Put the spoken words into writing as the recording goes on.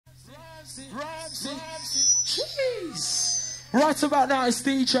Ramsey. Jeez. Right about now it's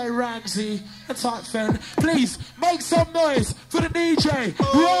DJ Ramsey and Type Fan. Please make some noise for the DJ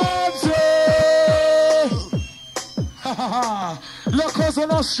Ramsey. Ha ha ha. La Cosa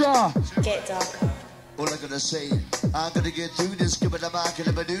Nostra. GetDarker. All I'm gonna say, I'm gonna get through this, give it a mark and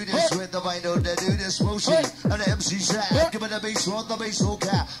never do this, with the vinyl that do this motion, and the MC Slack, give it a bass on the bass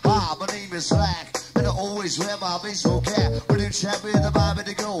cap. Ah, my name is Slack, and I always wear my bass cap. When you chat with the vibe and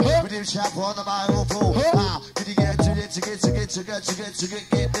the go, when you chat on the microphone, ah, did you get to it, to get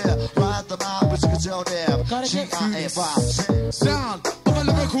there, ride the mouth, but you can tell them, G-I-F-I, sound, I'm a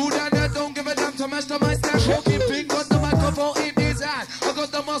lyrical that don't give a damn to match the mic stand, walking pink, got the microphone in his hand, I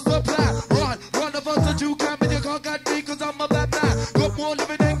got the master plan, run about the you can, but you can't get me, cause I'm a bad man, got more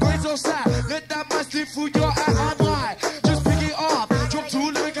living than grace or sad, let that man slip through your eye, I'm right, just pick it up, drop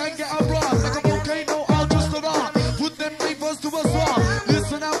two lyric and get a run, like a volcano, I'll just around, put them papers to a song,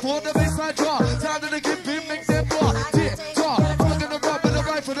 listen out for the bassline drop, time to the kid pin, make them rock, tick tock, I'm gonna rub with the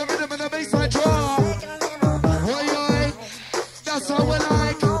right for the rhythm and the bassline drop, oi, that's how we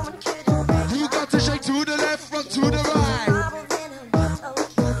like, you got to shake to the left, rock to the right.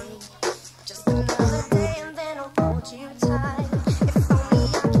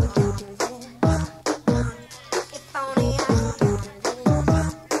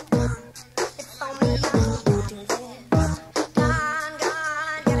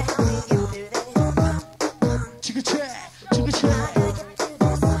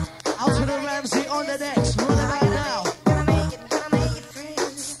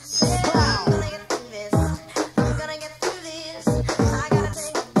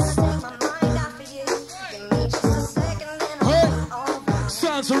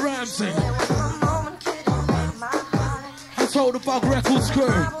 Ramsey. I told about record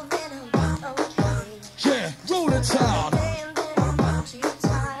screw. Yeah, rolling town.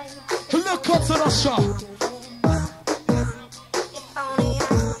 Look up to the shop.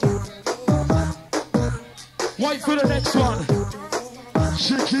 Wait for the next one.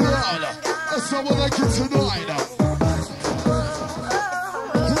 Check it out. That's how I like it tonight.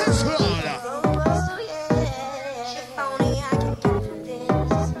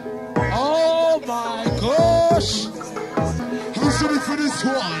 Who's ready for this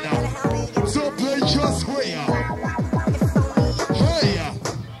one? So play just where? Hey!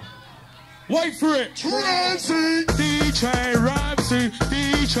 Wait for it! Ramsey! DJ Ramsey!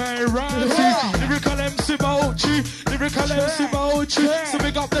 DJ Ramsey! Lyrical MC Mochi! Lyrical MC Mochi! So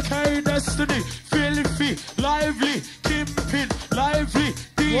big up the K Destiny! Filthy, lively, Kimpin, lively,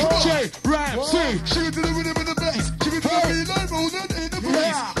 DJ Ramsey! She did it with him in the bass! She did it live on it in the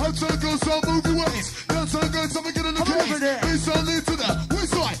place! I'm trying to go some movie ways! That's how good something get in the case! We sound lead to the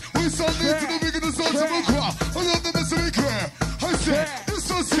west side! We sound lead to the big of the sons of a crowd! I love the mess of me clear! I said, it's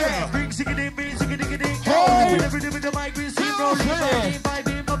so sad! Bring sing-a-ding, bring sing-a-ding-a-ding! Oh! Everything with the mic, we see rolling,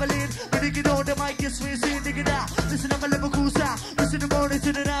 vibing, bubbling. When you get on the mic, it's we see, dig it out. Listen to my Liverpool sound. Listen to morning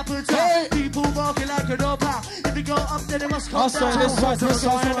to the appetite. People walking like a dog pound. If you go up, then it must come down. I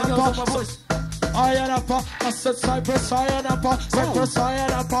said Cypress, Cypress,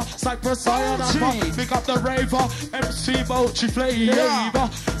 pick up the raver, MC Mochi flavor.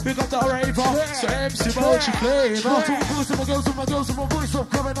 Pick up the raver, so MC Mochi flavor. My girls, my voice, I'm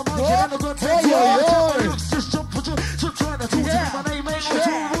grabbing the mic and I'm gonna take you. Just jump, trying to talk to me, my name ain't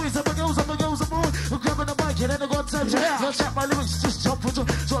my voice. I'm grabbing the mic and I'm gonna take you. Don't chat my lyrics, just jump,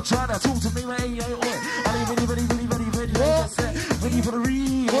 trying to talk to me, man. I'm ready for the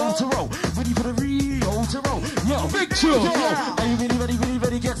Rio to roll. Ready for the Rio to roll. Yo, big chill. Are you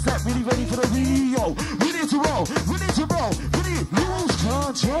ready, get set, ready for the Rio. Ready to roll, ready to lose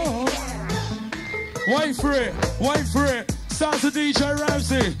control. Wait for it. Sounds of DJ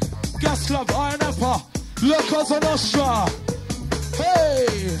Ramsey. Gas Club, Iron Upper. La Cosa Nostra.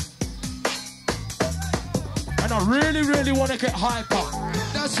 Hey. And I really want to get hyper.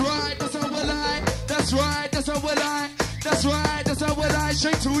 That's right, that's how we like. That's right, that's how we like. That's right, that's how we like.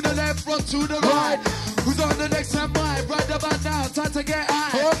 Shake to the left, rock to the right. Who's on the next time? Right about now, time to get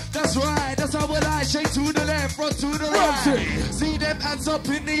high. That's right, that's how we like. Shake to the left, rock to the right. See them hands up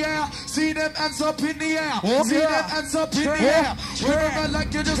in the air. See them hands up in the air. See them hands up in the air. Remember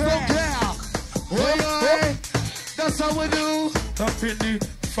like you just don't care. Oi, that's how we do. Up in the,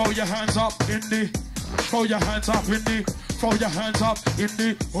 throw your hands up in the, throw your hands up in the, throw your hands up in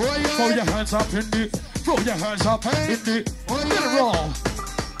the, throw your hands up in the. Throw your hands up in the let it roll.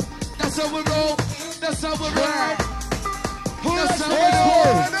 That's how we roll. That's how we ride. That's how we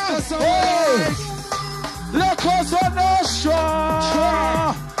roll. That's how we ride. La Cosa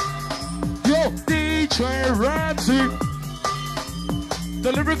Nostra. Yo, DJ Ramsey.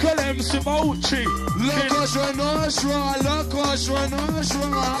 The lyrical MC Mochi. La Cosa Nostra, La Cosa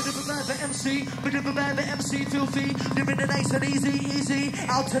Nostra. The MC, but never bad the MC filthy. Living the nice and easy.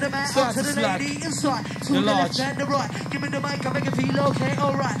 Out to the man, out to the lady, inside. To the left and the right. Give me the mic, I make it feel okay,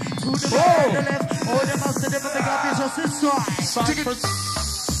 alright. To the right and the left. All the mouths that never make up is just inside.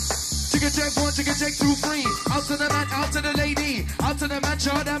 Chicken check 1, chicken check 2, 3. Out to the man, out to the lady. Out to the man,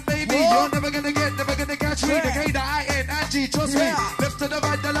 child and baby. You're never gonna catch me. The K, the I, N, and G, trust me. Left to the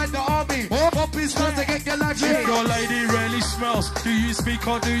right, the line, the army. Up is time to get your life If your lady really smells, do you speak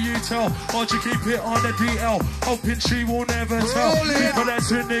or do you tell? Or do you keep it on the DL? Hoping she will never tell. People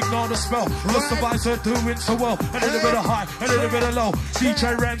that's in ignore the spell. Cause the vibes are doing so well. A little bit of high, a little bit of low.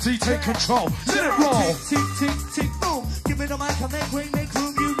 DJ Ramsey, take control. Let it roll. Tick, tick, tick, boom. Give me the mic, I make way, make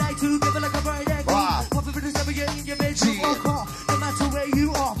room. Unite together like a bright egg. Pop it for this never getting your bedroom or car. No matter where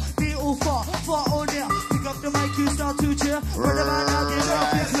you are, be it all far or near. Pick up the mic, you start to cheer. Run the man out, get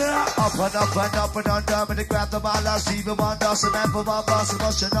up and clear. Up and up and up and under, and they grab the ball, I see the one does, and for my boss, and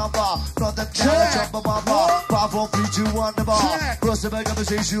what's your number? Not the challenge of my mama. 5, 4, 3, 2, 1, the bar. Cross the back of the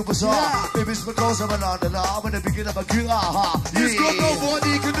same superstar. Baby, it's because I'm an underdog, when they begin up a cue, It's got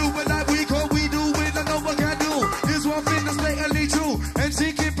nobody can do it like we can, we do it like no one can do. Here's one thing that's blatantly true.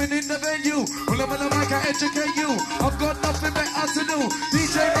 MC keeping in the venue. When I'm on the mic, I educate you. I've got nothing better to do.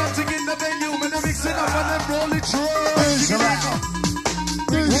 DJ Ramsey in the venue. When I'm mixing up and I'm rolling through. Move around.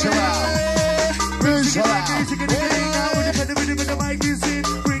 Move around. Move around. Now, with the mic is in.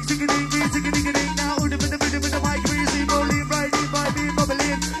 Bring sing-a-ding, now, with the mic is in. Rolling, riding, vibing,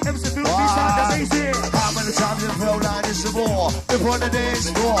 bubbling. MC Filthy sound amazing. How many times you feel like this is more? Before the dance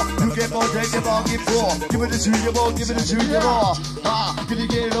floor, you get more, take the ball, give more. Give it to you more, give it to you more. Can you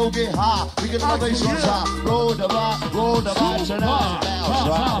get low, get high? We get my bass on top. Roll the bar, turn out.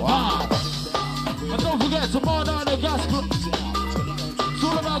 And don't forget, tomorrow night at the Gas Club. It's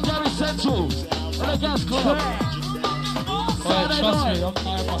all about Gary Central and the Gas Club. Saturday night.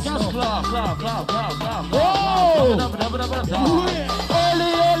 Gas Club. Whoa! Ole.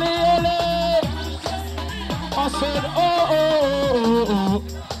 I said, oh.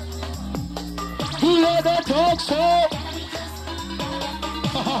 Who let the talk so?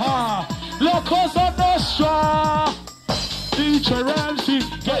 La Cosa Nostra. DJ Ramsey,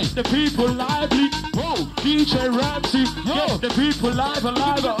 get the people lively. Whoa, DJ Ramsey, get the people live and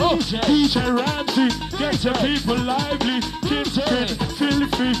live. Oh, DJ Ramsey, get the people lively. Kingpin,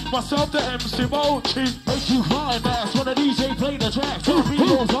 Filthy, myself the MC Mochi. Make you climax when the DJ play the track. 2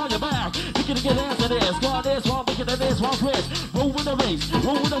 videos on your back. You can get after this. Go on this one, making this one quick. Roll with the bass,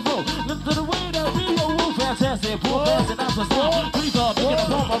 roll with the flow. Look to the way that we roll. Fantastic, pull fast and out the stop. Breathe up, making a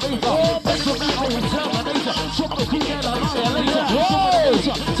bomb, a razor. Make some now, always terminator. Drop the cool and a liar later.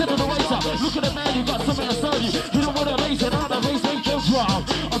 Sit on the waiter. Look at the man, you got something to serve you. You don't want to race it on the race, ain't just wrong.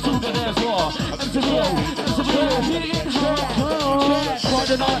 I'm to the dance floor.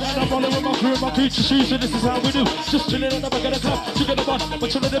 Friday night and I'm rolling with my crew, my teacher, she's and this is how we do. Just chilling in the back of the club, chicken the bun, but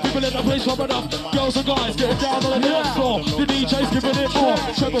chilling the people in the place rubbing up. Girls and guys getting down on the dance floor. The DJ's giving it more.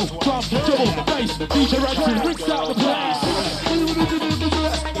 Treble, drum, double, bass. DJ Ramsey rips out the place.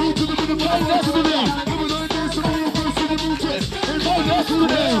 Play destiny. Play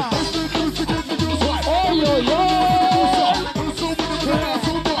destiny. Oh, yo.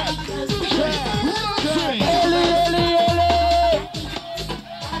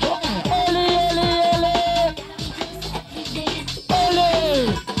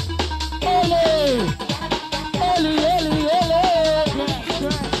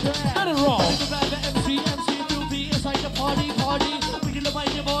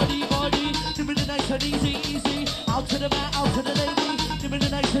 Easy, out to the man, out to the lady, give me the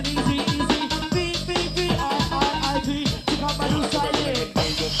nice and easy, B-I-I-I-P, check out my new style.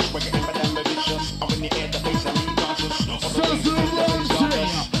 Says the Ramsey,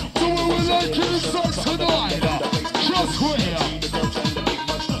 doing what I can such tonight, just where?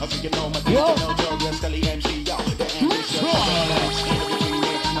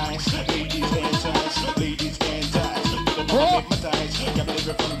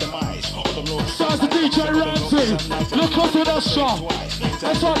 Sounds the DJ Ramsey, look up to the shop.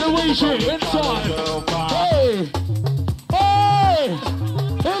 That's like Luigi, inside. Hey!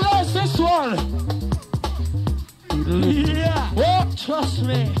 Who likes this one? Yeah! What? Trust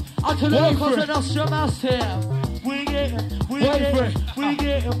me, I can look up to Nostra mouse here. Wing it, We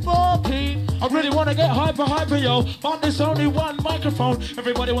getting 4P. I really want to get hyper, yo. But there's only one microphone.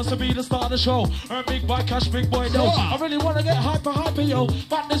 Everybody wants to be the star of the show. Earn big boy cash, big boy dough. I really want to get hyper, yo.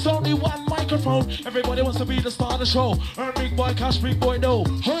 But there's only one microphone. Everybody wants to be the star of the show. Earn big boy cash, big boy dough.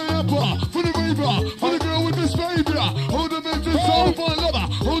 Hyper for the raver, for the girl with this baby. Hold the man to soul for a lover.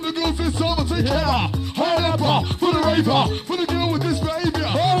 Hold the girl for summer, take cover. Hyper for the raver, for the girl with this baby.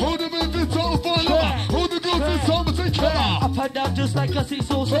 Hold the man to soul for a lover. Hold the girl for summer, take cover. Up and down just like a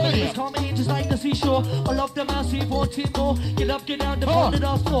seesaw. Somebody's coming just like the seashore. I love the mouse, he wanted more. Get up, get down, the on the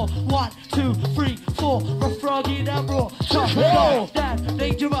dance floor. 1, 2, 3, 4. Rough froggy, that raw. Shut up, that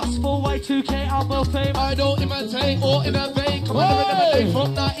dangerous. 4Y2K, I'm well famous. I don't imitate or innovate. Come on, eliminate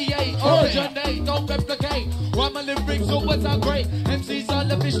from 98. Originate, don't replicate. Why my lyrics always are great. MCs are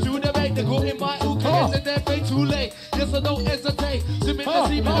the fish to debate. They call in my okay, and they're fake too late. Yes, I don't hesitate. Submit the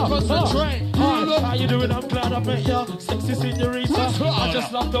seat, concentrate. How you doing? I'm glad I met ya. Sexy senorita. I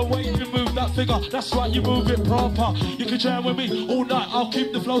just love the way you move that figure. That's right, you move it proper. You can jam with me all night. I'll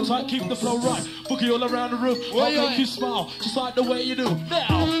keep the flow tight, keep the flow right. Boogie all around the room. I'll make you smile, just like the way you do.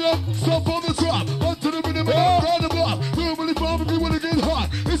 Now, stop on the top. Up to the minimum, round the block. Normally, probably when it gets hot.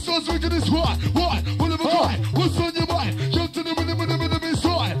 It starts making this what? What? Whatever kind. What's on your mind? Jump to the minimum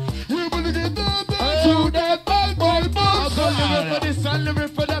inside. You really get that to that bad boy box. I'm living for this, I'm living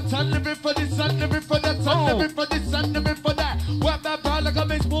for that, I'm living for this, I'm living for that, I'm living for this, I'm living for that. Wrap that pound like a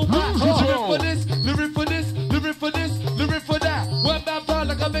baseball bat. Living for this, living for this, living for this, living for that. Wrap that pound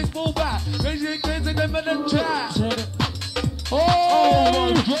like a baseball bat. Crazy, crazy, them in the chat. oh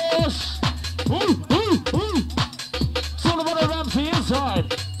my gosh! It's all about a Ramsey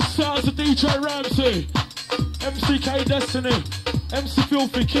inside. Sounds of DJ Ramsey, MCK Destiny, MC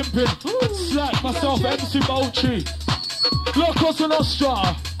Filthy Kimpin, Slack, myself, MC Bolchi. Look, Cosa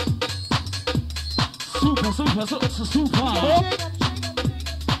Nostra. Super.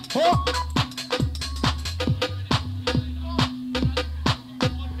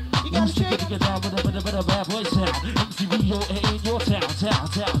 Get down with a bad boy sound. MCV in your town.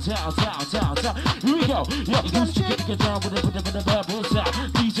 Here we go. Yeah, used to get down with a bad boy sound.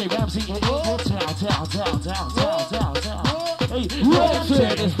 DJ Ramsey in your town. Hey,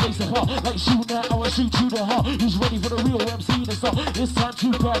 tear this place apart. Like shooting at, I will shoot you the heart. Who's ready for the real MC to start? It's time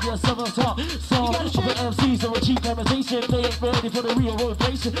to grab yourself a top. Some of the MCs are a cheap imitation. They ain't ready for the real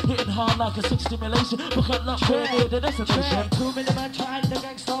rotation. Hitting hard like a sick stimulation. But cut not fair near the destination. 2 minute man trying the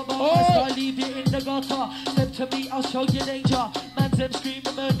gangster bar. I leave you in the gutter. Step to me, I'll show you danger. Man's them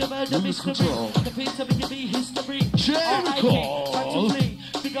screaming murder, mystery. The pins of it be history. Jericho.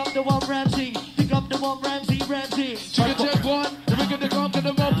 Pick up the one Ramsey. Pick up the one Ramsey. Check one. We get the gun, get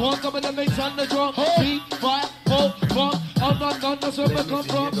the one point. Come in the mix on the drum. 3, 5, 4, 1. I'm not done, that's where we come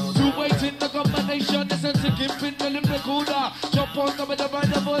from. 2 ways in the combination. The sense of keeping the limb the cooler. Jump on, come in the right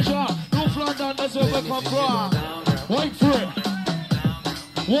version. Roof London, that's where we come from. Wait for it.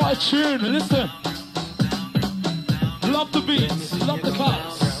 What a tune, listen. Love the beats, love the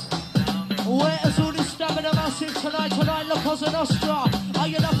cuts. Where's all this stamina massive tonight, look, Cosa Nostra. Are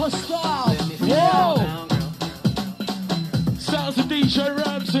you up a style? Whoa! Sounds of DJ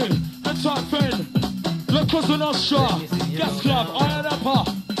Ramsey and Type Fen. Look, Cosa Nostra. Gas Club, Iron Upper.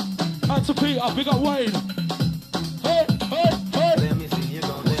 And to Peter, big up Wayne. Hey.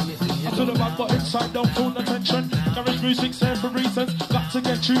 I told the bad but inside, don't feel the tension. Garage music's here for reasons. Got to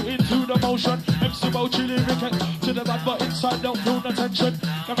get you into the motion. MC Mochi lyric to the bad but inside, don't feel the tension.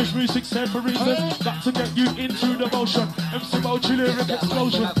 Garage music's here for reasons. Got to get you into the motion. MC Mochi lyric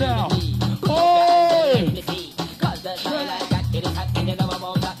explosion now. Oi!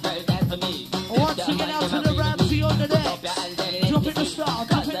 Once again out to the Ramsey on the decks. Drop in the star,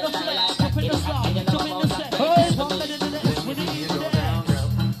 drop in the flex, drop in the star, drop in the set. It's 1 minute to the next, we need the X.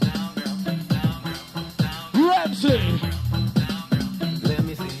 Ramsey! Let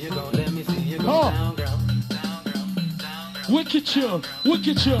me see you go down, girl. Wicked tune.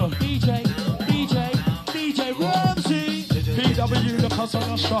 DJ Ramsey. PW, the Cosa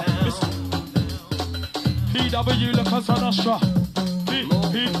Nostra. PW, the Cosa Nostra.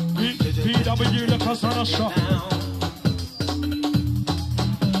 PW, the Cosa Nostra.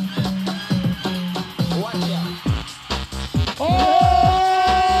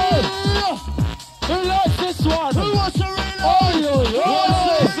 Oh! Who likes this one? Who wants to Ramsey!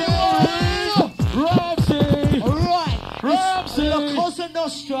 Alright, Ramsey! the Cosa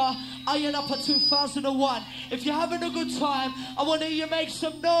Nostra, Iron Up at 2001. If you're having a good time, I want to hear you make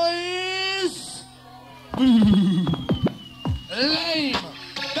some noise. Lame.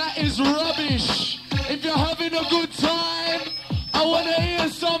 That is rubbish. If you're having a good time, I want to hear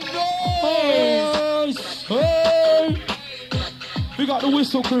some noise. Hey! We got the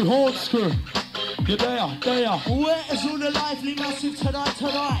whistle crew, horns crew. You're there. Where is all the lively massive tonight?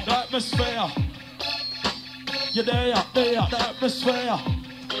 The atmosphere. You're there, the atmosphere.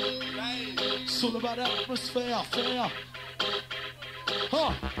 It's all about the atmosphere, fair.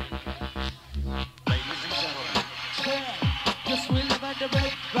 Huh. Just will about the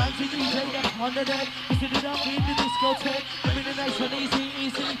break. Ramsey DJ them on the deck. Listen it up in the discotheque. Living the nice one,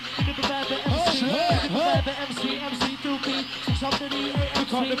 easy. Give a bad MC. Give a bad MC through me. Six up to the AM.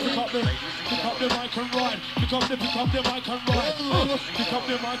 Pick up the mic and ride. Pick up the mic and ride. Pick up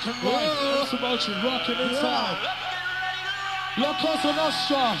the mic and ride. It's about you rocking inside. La Cosa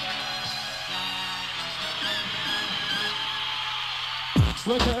Nostra.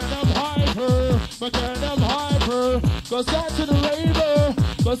 We're getting them hyper. Goes down to the raver.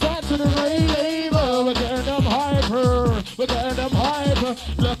 We're getting them hyper.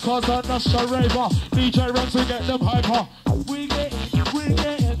 La Cosa Nostra raver. DJ Ramsey get them hyper. We're getting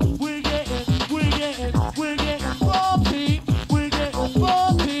bumpy. We're getting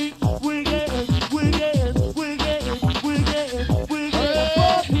bumpy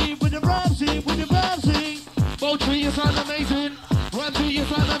with the Ramsey. Poetry, you sound amazing. Ramsey, you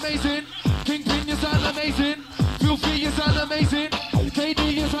sound amazing. Kingpin, you sound amazing. Filthy, you sound amazing.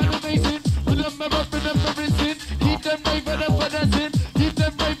 KD, you sound amazing. Remember rinsing. Keep them raving up for dancing. Keep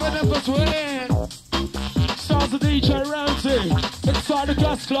them raving up for sweating. Sounds of DJ Ramsey inside the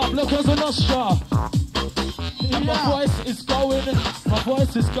gas club. Look at the Nostra. And my voice is going.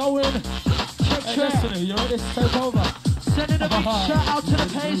 Hey, Destiny, you ready to take over? Sending a big shout out to the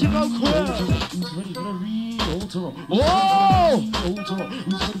Page and Go crew. Who's ready for the re-alter? Whoa! Who's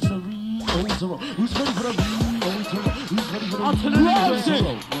ready for the re-alter? Out to the Ramsey!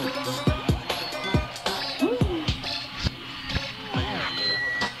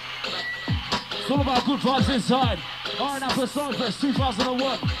 It's all about good vibes inside. R&F for Songfest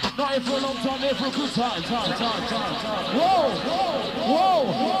 2001. Not here for a long time, here for a good time. Whoa!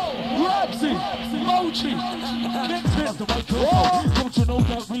 Ramsey! Mochi! Kingpin! Don't you know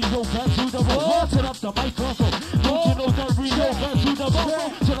that Rio back to the ball? Turn up the microphone. Don't you know that Rio back to the ball?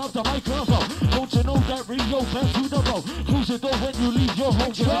 Turn up the microphone. Don't you know that Rio back to the ball? Close your door when you leave your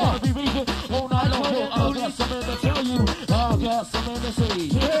home. You're gonna be raving all night long. I got something to tell you. I got something to say.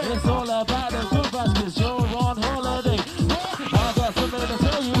 It's all about the good vibes 'cause you're on holiday. I got something to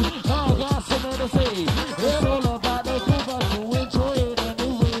tell you. I got something to say. It's all about the good vibes. So enjoy it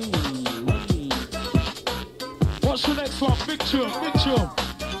anyway. What's the next one? Big tune. No.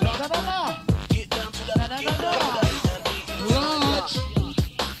 Get down to the no. Large.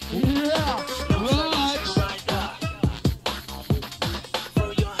 Yeah. Large.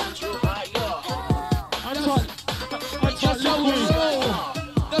 I thought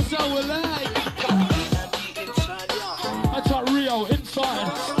That's how we like. I thought Rio inside.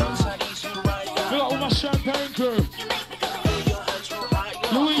 We got all my champagne crew.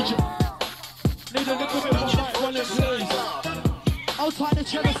 Luigi. Need a little bit more mic while it plays. I'll try to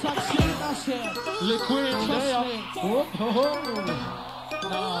chill the sun, see that's it. Liquid, there.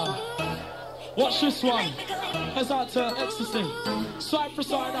 Nah. Watch this one. Heads out to Ecstasy. Side for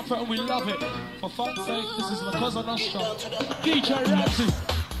side up and we love it. For fun's sake, this is La Cosa Nostra. DJ Ramsey.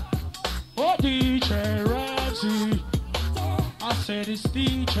 Oh, DJ Ramsey. I said it's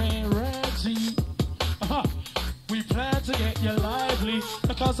DJ Ramsey. We plan to get you lively.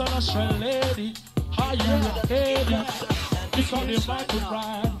 La Cosa Nostra lady. How you ready? Pick up the mic and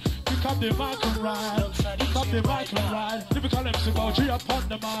ride. Pick up the mic and ride. Pick up the mic and ride. Typical MC Moji up on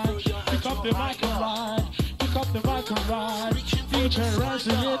the mic. Pick up the mic and ride. Pick up the mic and ride. DJ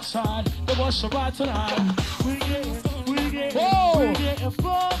Ramsey inside. The wash right tonight. We getting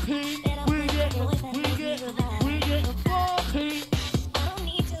bumpy. We getting bumpy.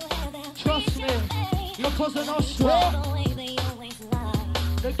 Trust me, La Cosa Nostra.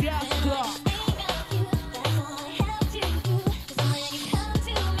 The gas club.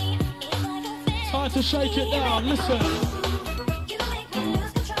 Time to shake it down, listen.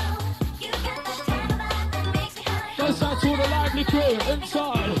 Goes out to all the lively crew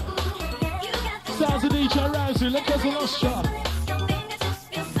inside. Sounds of DJ Ramsey, La Cosa Nostra.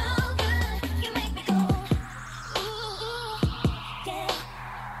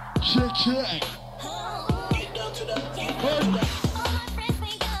 Check.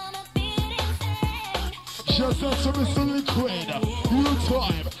 Just out to Mr. Liquid. Real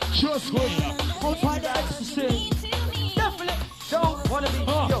time. Just wait. I'll try the ecstasy. Definitely don't wanna be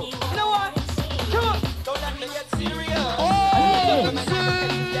yo. You know what? Come on. Don't let me get serious. Oh!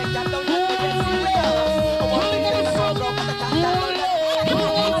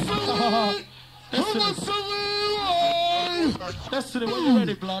 Destiny. Listen, when you're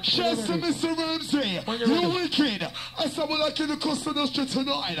ready, blood. Shouts to Mr. Ramsey. You're wicked. I said we're like in the Cosa Nostra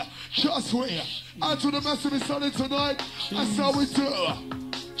tonight. Just wait. Out to the massive Sunday tonight. That's how we do.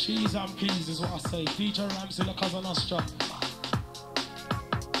 Cheese and peas is what I say. DJ Ramsey, the Cosa Nostra.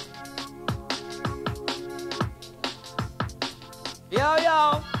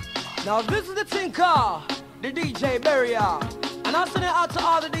 Yo. Now this is the thing called the DJ Barrier. And I'm sending it out to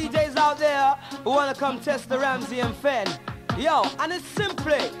all the DJs out there who want to come test the Ramsey and Fen. Yo, and it's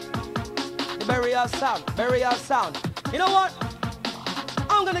simply the Barrier sound. You know what?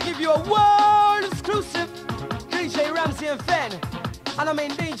 I'm going to give you a world exclusive DJ Ramsey and Fen. And I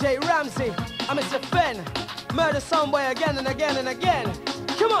mean DJ Ramsey and Mr. Fen. Murder some boy again and again and again.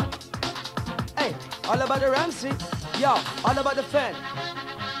 Come on. Hey, all about the Ramsey. Yo, all about the Fen.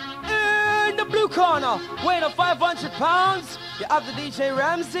 In the blue corner, weighing on 500 pounds, you have the DJ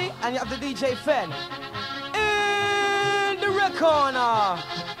Ramsey and you have the DJ Fen. In the red corner,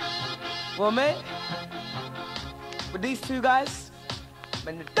 well, mate, with these two guys,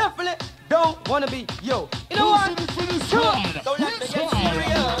 man, they definitely don't want to be yo. You know what? Come on. Don't let me get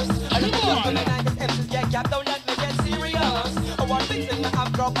serious. I don't let me get serious. I want things in the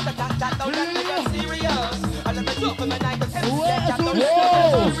afro, but I can't. Don't let me get serious. I let me drop in my night.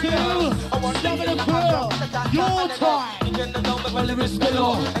 Your time.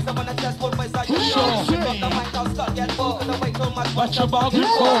 Watch your bargain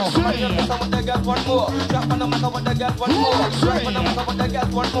for. Serious.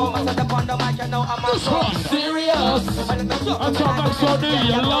 I'm talking so new,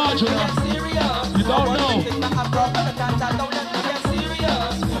 you're large enough. You don't know.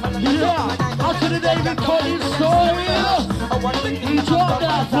 Yeah, after the David Collins story, he dropped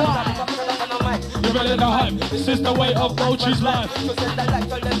that one. You're ready to hype, this is the way of Bochi's life.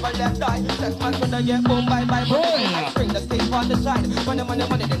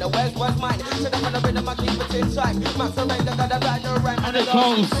 And it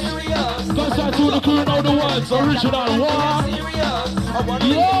goes. Goes out to the crew, know the words, original one.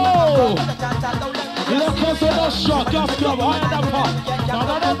 Yo! Look at the Nostra, gas club, higher than pop. No.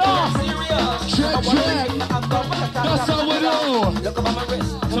 Check. That's how we do. Look at my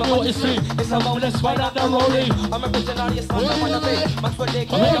wrist. Tell me what you see. It's a let's find out the rolling. I'm original, yes, I'm on the way. Max for the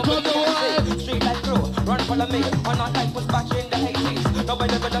street like crew. Run follow me. On our life was back in the 80s.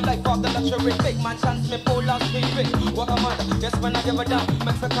 Nobody ever the life of the luxury. Big man, chance me pull out TV. What a man. Yes, when I give a damn.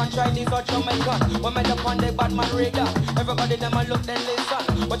 Mexican, Chinese, or Jamaican. When I up on the bad man radar. Everybody them a look, then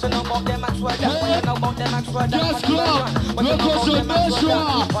listen. What you know about them, I swear that. What you know about them, I swear that. Yes, club. Look at the Nostra.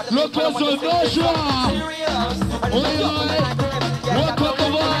 Look at the Nostra. Serious. Look at the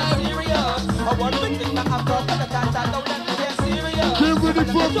vibe. Get ready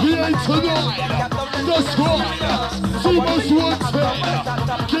for PA tonight. That's right. See most wanted.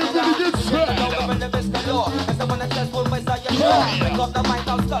 Get ready to get set.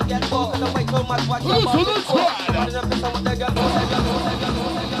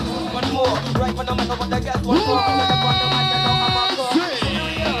 One more. Right for no matter what they get. One more.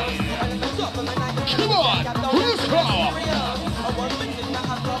 Come on. Who's power?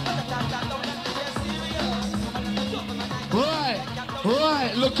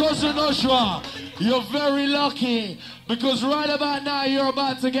 Right, La Cosa Nostra, you're very lucky because right about now you're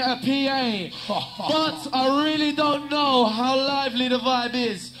about to get a PA. But I really don't know how lively the vibe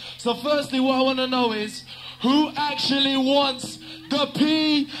is. So firstly, what I want to know is who actually wants the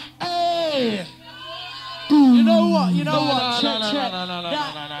PA? You know what? Check.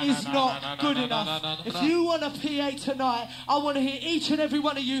 That is not good enough. If you want a PA tonight, I want to hear each and every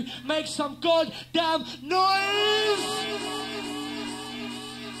one of you make some goddamn noise.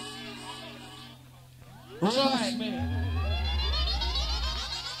 Right.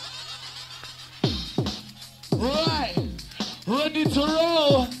 Ready to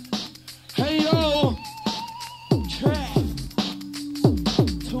roll. Hey yo. Track.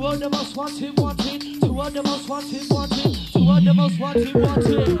 To all the most wanted. To all the most wanted. To all the most wanted.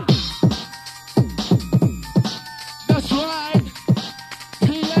 That's right.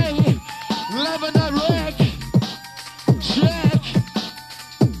 PA, 11 at rec. Check.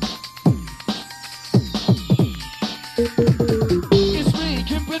 It's me,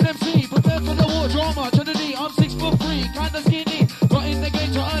 Kimpin' MC, prepare for the war drama. Trinity, I'm 6'3", kinda skinny. Got in the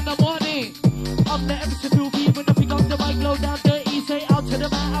game to earn the money. I'm the MC Philby, when I pick up the mic, low down dirty. Say out to the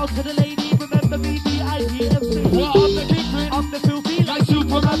man, out to the lady. Remember me, D-I-P-MC. Well, I'm the Kingpin, I'm the Philby, like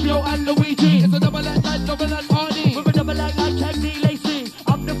Super Mario and Luigi. It's a double act party. With a double like Cagney Lacey.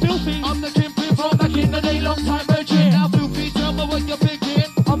 I'm the Filthy, I'm the Kingpin from back in the day, long time virgin. Now Filthy, tell me what you're thinking.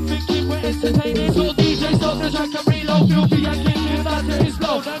 I'm thinking we're entertaining. So DJ, stop the track and reload. Filthy and Kingpin,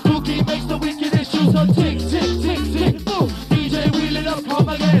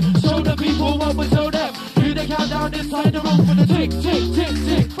 inside the room for the tick, tick, tick,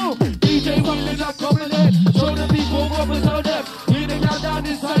 tick, boom. DJ wheeling up, coming in. Show the people what was on them. Hear the countdown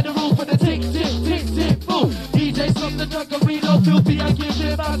inside the room for the tick, tick, tick, tick, boom. DJ stop the truck and reload, filthy and give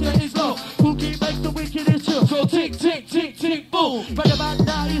them out to his low. Cookie makes the wickedest chill. So tick, tick, tick, tick, boom. Right about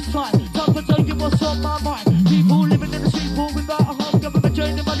now it's time. Time to tell you what's on my mind. People living in the street, poor without a home. Government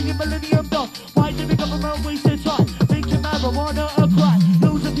joining money in millennium dog. Why did the government waste their time? Making marijuana a crime.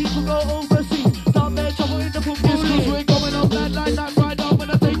 Loads of people go overseas. Start their trouble in the football league. It's 'cause we're going on that line like right on. When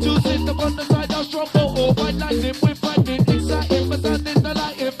I say two, sit up on the side, I'll strong photo. White lightning, we're fighting. Exciting, but standing the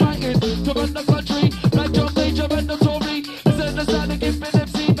light and fighting. To run the country, like John Major and the Tory. Listen to sound and give me them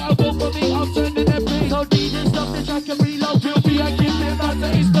seat. I'll go for me, I'm turning them free. So DJ stop the track and reload. Filthy and give them out to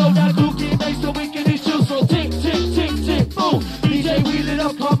his low. That cookie makes the wickedest shoes. So tick, tick, tick, tick, boom. DJ wheeling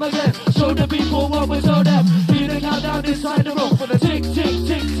up, come again. Show the people what was on them. Hear the countdown inside the room for the tick, tick,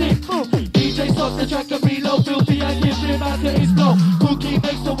 tick, tick, boom. DJ stop the track and reload. Filthy and give them out to his blow. Cookie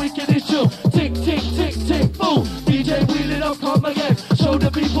makes the wickedest shoe. Tick, tick, tick, tick, boom. DJ wheeling up, come again. Show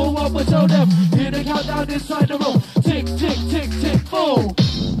the people what was on them. Hear the countdown inside the room. Tick, tick, tick, tick, boom.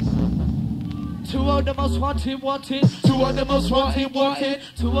 Two of the most wanted, wanted. Two of the most wanted, wanted.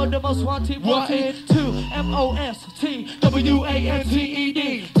 Two of the most wanted, wanted. Two MOSTWANTED.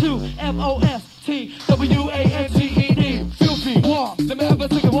 Two MOSTWANTED. Filthy, what? Let me have a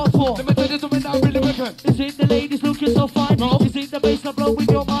second, what for? Let me tell you something I really reckon. Is it the ladies looking so fine? No. Is it the bass that blow with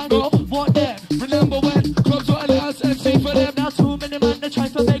your mind? No. What then? Remember when clubs were allowed MC for them? Now too many men they try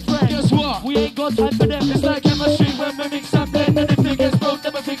to make friends. Guess what? We ain't got time for them. It's like chemistry when we mix and blend. And if it gets broke,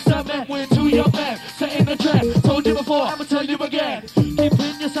 never fix that man. We're too young men, setting the trend. Told you before, I'ma tell you again.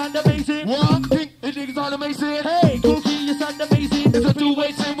 Keeping your sound amazing. What? Think it is all amazing. Hey, Cookie, you sound amazing. It's a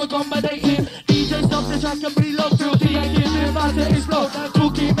two-way thing, we're combinating. DJ stop the track and reload. Filthy and give him out to his flow. That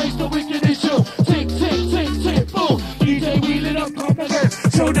Cookie makes the wickedest show. Tick, tick, tick, tick, boom. DJ wheeling up, come again.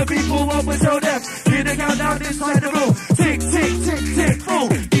 Show the people what we show them. Hear the countdown inside the room. Tick, tick, tick, tick, boom.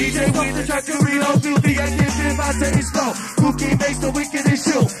 DJ wheeling the track and reload. Filthy and give him out to his flow. Cookie makes the wickedest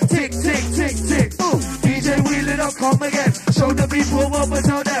show. Tick, tick, tick, tick, boom. DJ wheeling up, come again. Show the people what we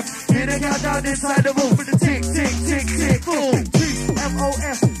show them. Hear the countdown inside the room. For the tick, tick, tick, tick, boom.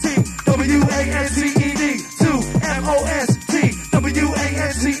 MOSTWANTED. Two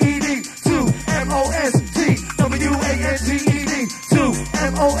MOSTWANTED. Two MOSTWANTED. Two MOSTWANTED.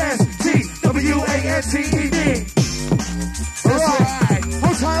 Alright,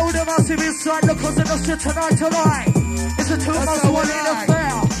 we'll tie all the massive inside the Cosa Nostra tonight. It's a 2 months one in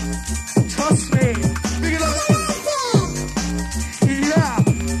affair. Trust me. Yeah,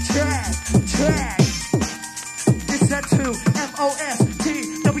 check. It's that 2 MOSTWANTED.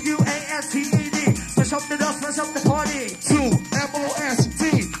 Smash up the dust, smash up the party. 2 MOSTWANTED.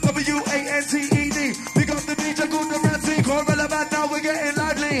 Pick up the DJ, good the Ramsey. Call relevant, now we're getting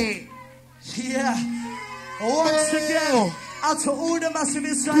lively. Yeah. Once again, out to all the massive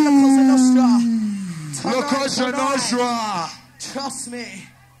inside the Cosa Nostra. The Cosa Nostra. Trust me.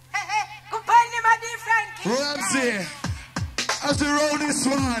 Ramsey, as we roll this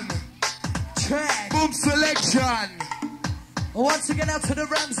one. Track. Boom selection. Once again, out to the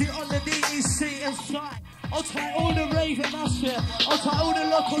Ramsey on the DEC inside. I'll try all the raving massive. I'll try all the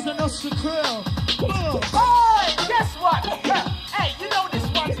locals and Nostra crew. Boom. Boy, guess what? Hey, you know this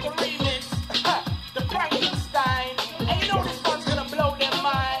one's the remix. The Frankenstein. Hey, you know this one's gonna blow their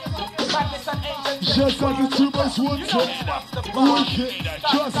mind. Madness and angel. Just like the 2 months one time. Wicked,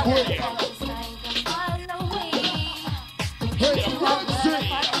 just wait. Hey, Ramsey.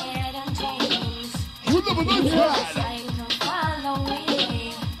 We love a good time.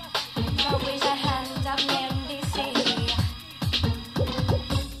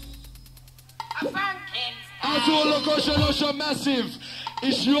 Out to all the Cosa Nostra massive.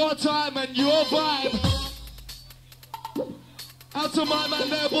 It's your time and your vibe. Out to my man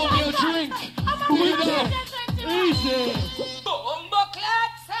there, bought me a drink. We there. Easy.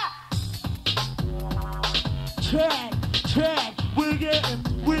 Track. We're getting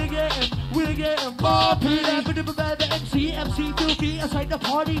moppy. The MC filthy inside the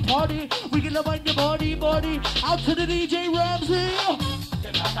party. We gonna wind your body. Out to the DJ Ramsey.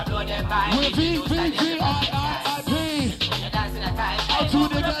 We're VIP. Out to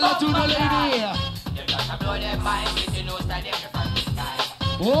the girl, out to the lady.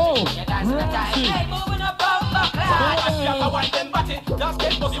 Whoa, Ramsey. Hey, moving up on the cloud.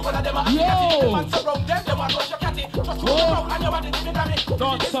 Yo.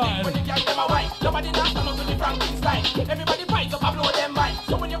 Dark side. Everybody fight up, blow them mind.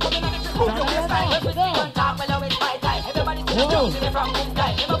 So when you're coming on the people, you're your style. Every day on top, when it's my time. Everybody see the from this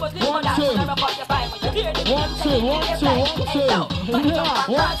guy. Never was this one, never got your fight. When you hear the One, two.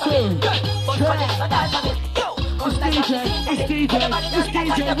 It's DJ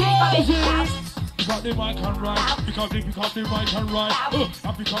Ramsey. Pick up the mic and ride. Pick up the mic and ride.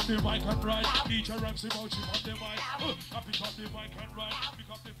 I pick up the mic and ride. DJ Ramsey motion on the mic. I pick up the mic and ride.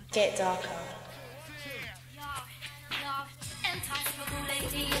 GetDarker.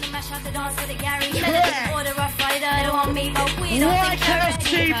 Why can I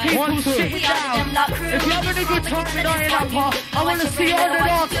see people sit down? If you're having a good time tonight in Upper, I want to see you on the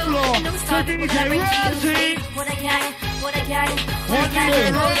dance floor. So DJ Ramsey. What I can,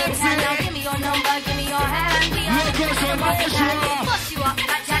 give me your number, give me your hand. We are the bust you up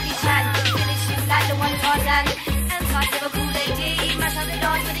like Jackie Chan. Finish you like the one Tarzan. And toss of a cool lady. Mash up the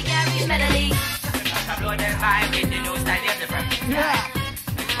dance with the Gary melody. Blow them high with the new style, they're different. Yeah.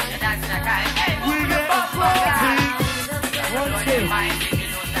 That's the kind. We get a party.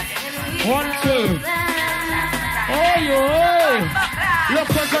 1, 2. Oh, yeah. Look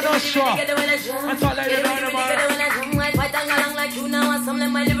at the Nostra. I thought they were on the mic.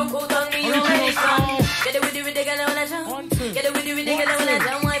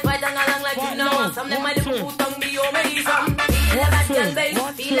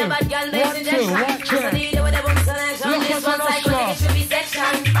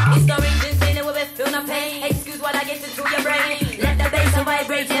 Excuse what I get into your brain. Let the bass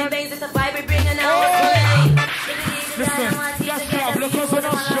vibrate and bangs. It's a vibrate bring an hour. Listen, that's club. Look at the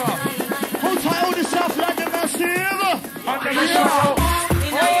Nostra. Hold tight on the South London massive. Under the show.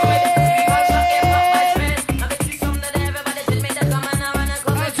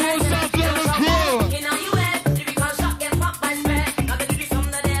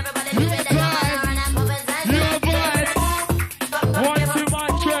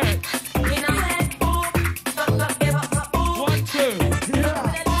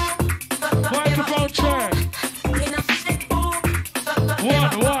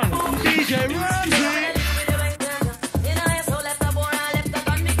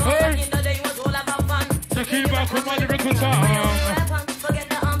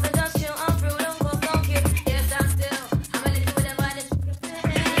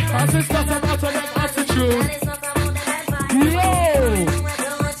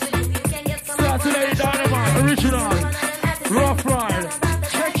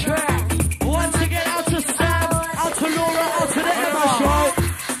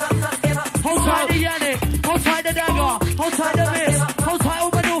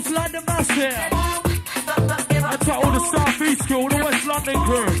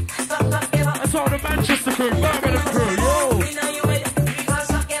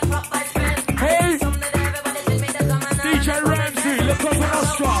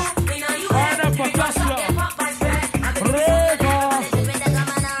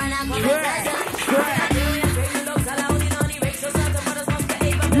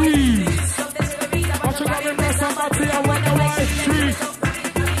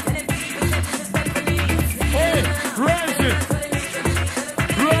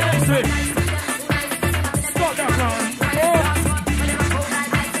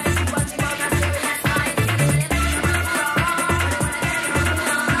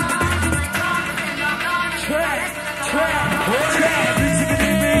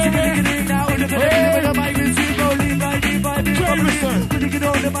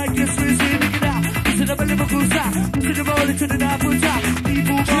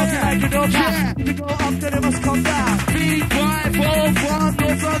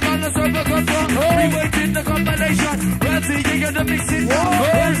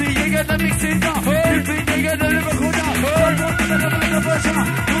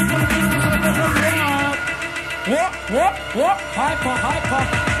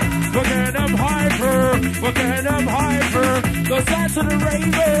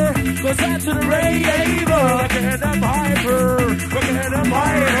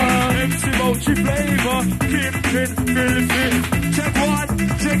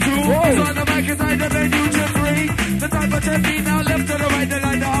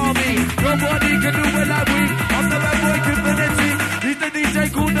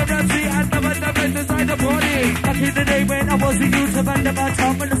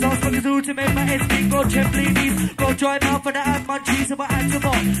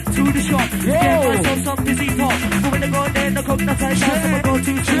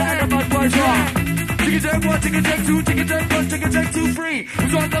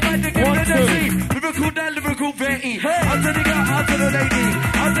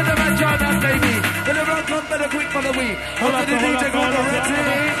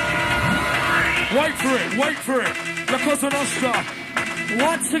 Wait for it. La Cosa Nostra.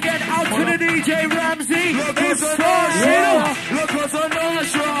 Once again, out to the DJ Ramsey. Look It's Cosa Nostra. Nostra. Look Cosa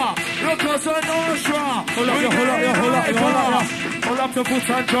Nostra. Look Cosa Nostra. Hold up your foot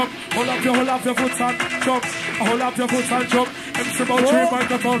and jump. Hold up your foot and jump. Hold up your foot and jump. MC Mochi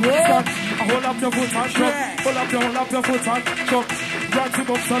microphone will stand. Hold up your foot and jump. Hold up your foot and jump. Ransom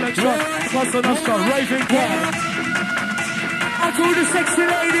of selection. Cosa Nostra. Raving God. Out to the sexy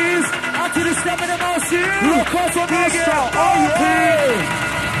ladies. Out to the step of the mouse. Look Cosa Nostra. Okay.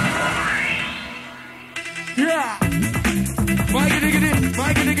 Yeah. My giddy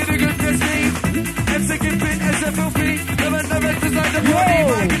goodness me. MC Kimpin, SFLP. Never decide the body.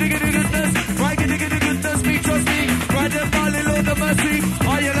 My giddy goodness. My giddy goodness me. Trust me. Ride the valley, Lord of mercy.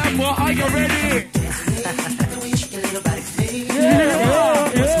 Are you up or are you ready?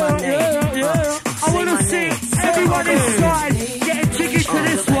 I want to see everyone inside getting jiggy to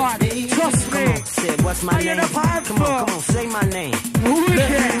this one. Trust me. What's my name? Come on, say my name.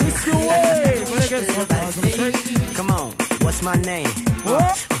 Come on, what's my name?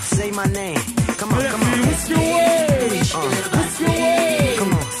 Say my name. Come on. Whisk your way.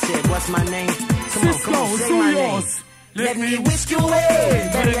 Come on, say what's my name? Come on, say my name. Let me whisk your way.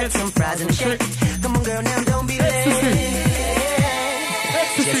 Better get some fries and a shake. Come on, girl, now don't be late.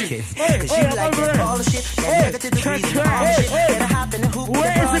 Just kidding. Cause you like that all the shit. That negative degrees and all the shit. Better hop in the hoop.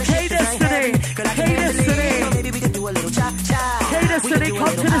 Where is the K-Destiny? K-Destiny. Maybe we can do a little cha-cha. K-Destiny,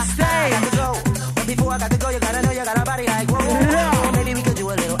 come to the stage. But before I got to go, you gotta know you got a body like whoa. Maybe we could do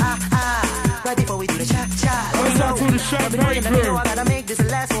a little right before we do the cha-cha. What's that to the champagne crew? I gotta make this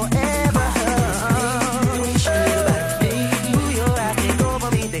last forever. Ooh, your eyes take over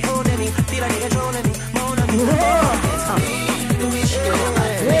me. They holding me. Feel like they're controlling me. More than me.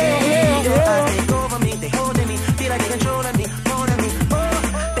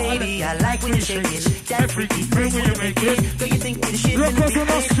 That freaky thing when you make it. Girl, you think the shit in the big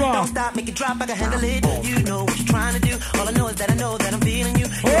don't stop, make it drop, I can handle it. You know what you're trying to do. All I know is that I know that I'm feeling you.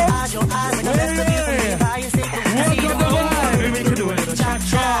 Your eyes, like the best of you. From the high and sick. Maybe we can do a little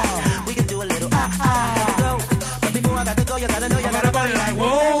cha-cha. We can do a little go. But before I got to go, you gotta know you got a body like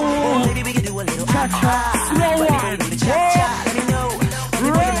whoa. Maybe we can do a little cha-cha. Slow one. Let me know.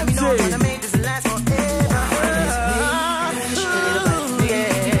 Let me know. I'm gonna make this last forever.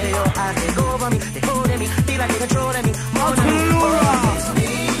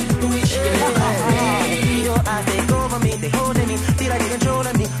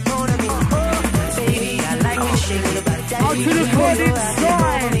 Out to the crowd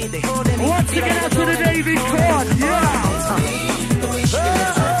inside. Once again, out to the David crowd. Yeah.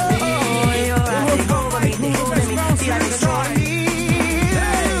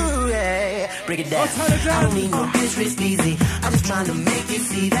 Break it down. I don't need no disrespect easy. I'm just trying to make you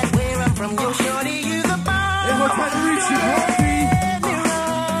see that where I'm from, yo, shorty, you the bomb.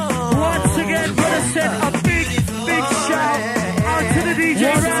 Once again, gotta send a big shout out to the DJ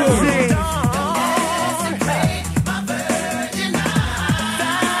Ramsey.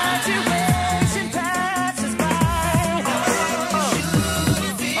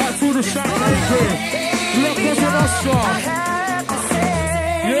 Look Cosa Nostra.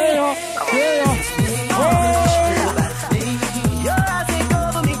 Yeah.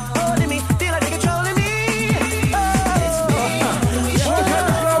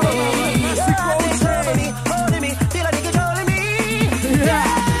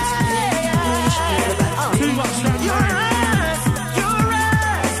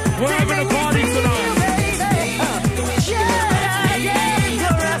 We're having a party tonight.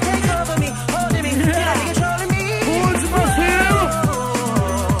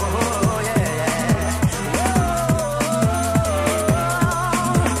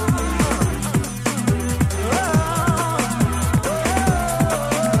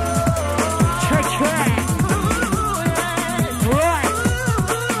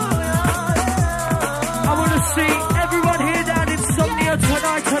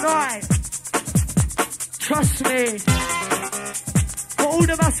 Trust me. For all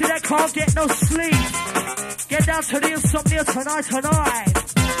the masses that can't get no sleep, get down to the insomnia tonight.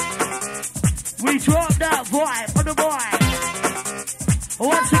 We drop that vibe on the mic.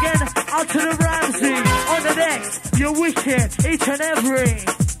 Once again, out to the Ramsey on the next. You're wicked, each and every.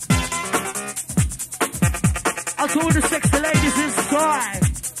 Out to all the sexy ladies inside.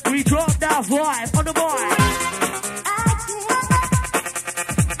 We drop that vibe on the mic.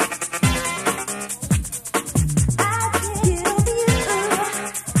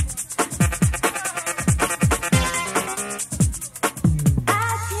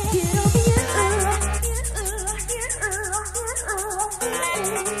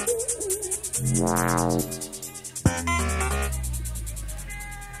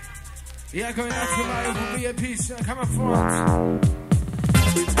 Yeah, going out to the live with VIP, sir. Come up front.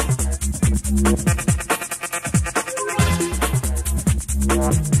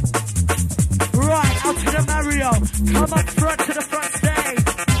 Right, out to the Mario. Come up front to the front stage.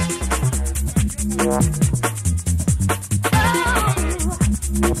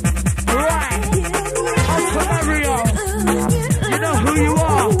 Right, out to Mario. You know who you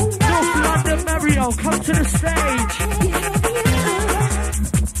are. North London Mario, come to the stage.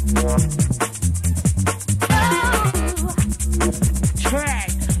 Track.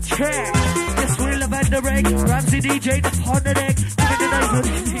 Yes, we'll have the ring. Ramsey DJ, the pond the neck. With the night,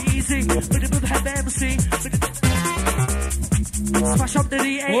 easy. With the move, have the MC. Smash up the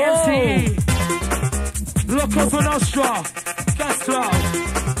DAMC. Look up for Nostra. That's loud.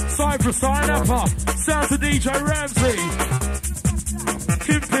 Cypress, sign up. Sound to DJ Ramsey.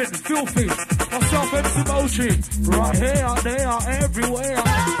 Kimpin, Filthy. Myself, MC Mochi. Right here, there, everywhere.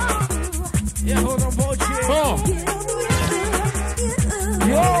 Yeah, hold on, Mochi. Oh. Yo!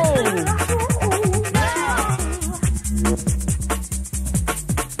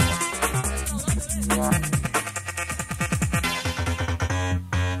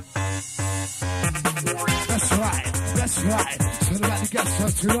 That's right. So the man gets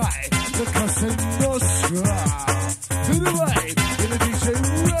up to right. The Cosa Nostra. To the right. In the DJ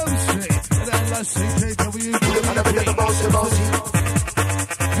Ramsey. And then let's see KW.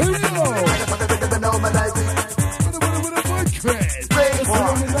 Hello!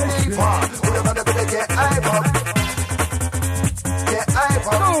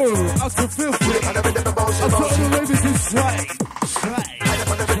 Out to Filthy. I've got the ladies inside.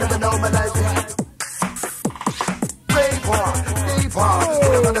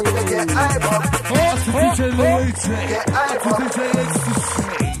 DJ Loyalty. DJ Ecstasy.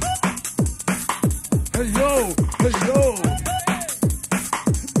 Hey yo.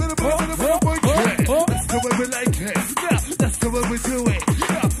 That's the way we like it. That's the way we do it.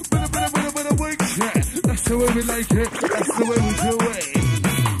 That's the way we like it. That's the way we do it.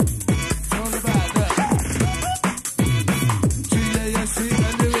 It's all about that. GASC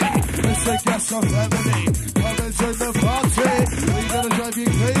and Louis. Let's take gas off family. Come and join the party. We gonna drive you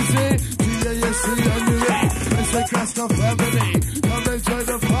crazy. GASC and Louis. Let's take gas off family. Come and join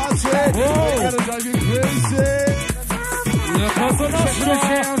the party. We gonna drive you crazy. Look up for Nostra.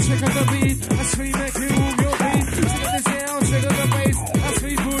 Check out the beat. As we make you move your feet. Check out the sound. Check out the bass. As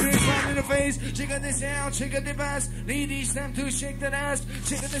we put it right in the face. Check out the sound. Check out the bass. Ladies, time to shake that ass.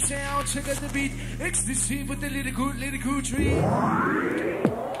 Check out the sound. Check out the beat. Ecstasy with the little tree.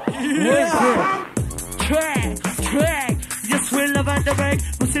 Yeah. Track. Yes, we'll love at the break.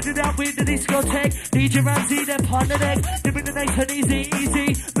 We'll sit it out with the discotheque. DJ Ramsey, then pon the neck. Dipping the night and easy.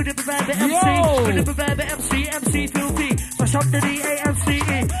 With the the MC. With the MC Filthy. Smash up the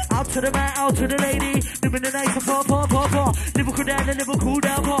DAMCE. Out to the man, out to the lady. Dipping the night and paw. Liverpool down and Liverpool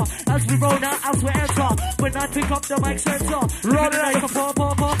down, paw. As we roll now, as we enter. When I pick up the mic sensor. Run the night and paw.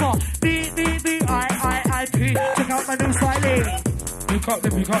 B-I-I-P. Check out my new styling. Pick up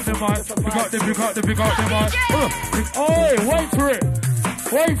the mic. Oi, wait for it.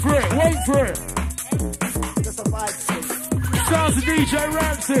 Sounds of DJ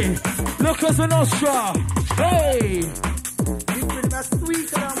Ramsey. Look us a Nostra. Hey.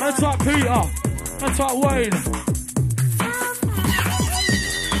 That's like Peter. That's like Wayne.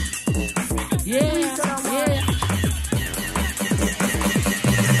 Yeah.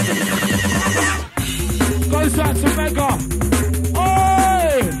 Goes out to Mega.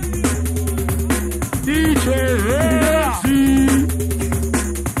 DJ Ramsey.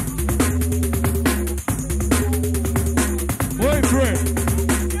 Wait for it.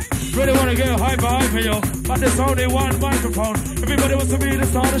 Really want to get hyper, yo. But there's only one microphone. Everybody wants to be the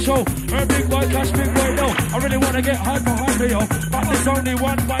star of the show. Her big boy cash, big boy no. I really want to get hyper, yo. But there's only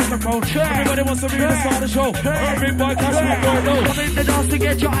one microphone. Everybody wants to be the star of the show. Her big boy cash, big boy no. Come in the dance to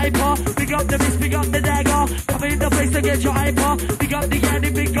get your hyper. Pick up the beast, pick up the dagger. Come in the place to get your hyper. Pick up the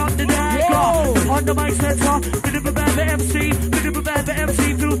yanny, pick up the dagger. On the mic center. Bit of a bad MC.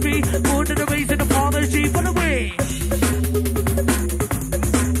 Filthy. More to the race in the farmer's G for the way.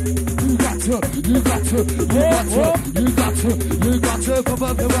 You got to pop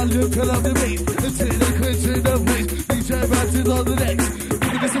up your value, fill up the beat. Until they quit in the waist. DJ Ramsey's on the next.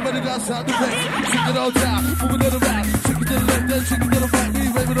 Give me somebody that's out the way. Shake it all down, moving on the right. Shake it to the left, then shake it to the right. We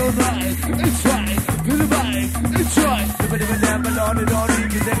wave it all night. It's right, feel the vibe. It's right. Everybody went down, but on it,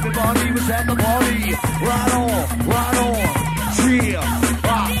 cause everybody was at the party. Right on. Chill.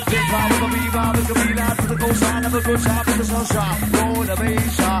 Big vibe, it's gonna be loud to the Cosa. Have a good time with the sunshine. Roll the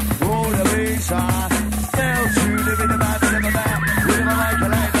bass. Now you live in the back, with my mic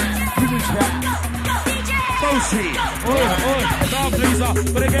like that. You can Moshi. Now pleaser,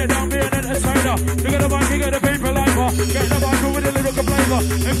 but get down be an entertainer. You got the mic, you got the paper lifer. Get the mic with a lyrical flavor.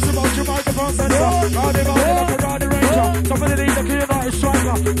 MC Mochi microphone sensor. Now they got like a Rowdy Ranger. Some of them need the key night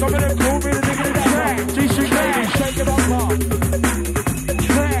striker. Some of them call me the nigga that track. G-Street lady, shake it up, man.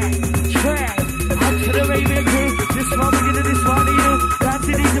 Track. Up to the Raven crew. This one, we get to this one to you.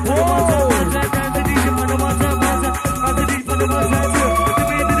 Ramsey needs to put the one time. Ramsey needs to put the one time. Ramsey needs to put the one time too. The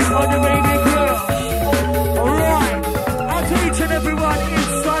man did it on the Raven crew. Alright. Out to each and everyone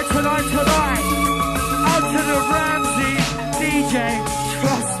inside tonight. Out to the Ramsey DJ.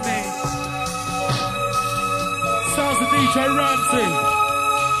 Trust me. Sounds of DJ Ramsey.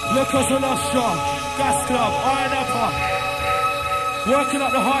 Look us on Nostra. Gas Club. Iron Upper. Working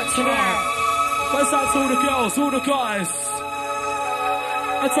up the heights tonight. Goes out to all the girls, all the guys.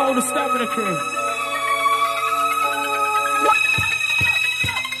 And to all the stamina crew.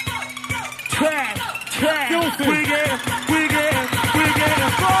 Track. We get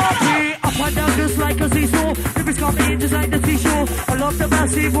party. Up and down just like a seesaw. Lyrics coming in just like the seashore. I love the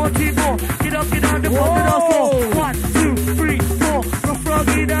massive, want it more. Get up, get on the pump and all four. 1, 2, 3, 4. Rough,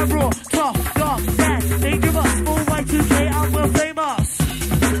 rugged and raw. Tough, dark, bad, dangerous. Full Y2K and we're famous.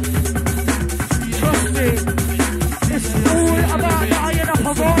 Trust me. It's all about the iron up a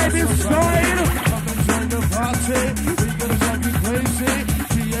vibe inside. Come and join the party. We gonna drive you crazy.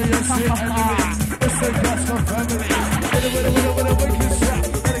 G-A-S-C-N-E. It's a gas for family. With a wicked shot.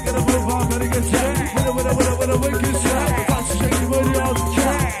 Better get a move on, better get shot. With a wicked shot. Got to shake the booty on the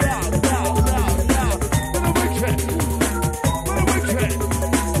track. Now. With a wicked.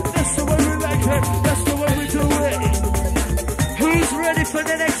 That's the way we like it. That's the way we do it. Who's ready for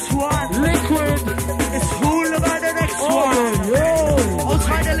the next one? Liquid. It's all about the next one. I'll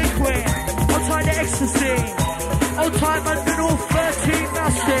try the liquid. I'll try the ecstasy. I'll try my all 13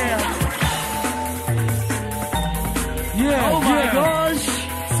 massive. Yeah, oh my gosh.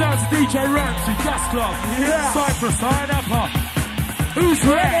 Sounds DJ Ramsey, Gas Club. Yeah. Cyprus, Iron Upper. Who's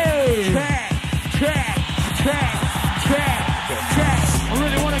ready? Check. I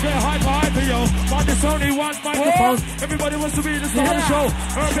really want to get hyper, yo. But there's only one microphone. Everybody wants to be the star of the show.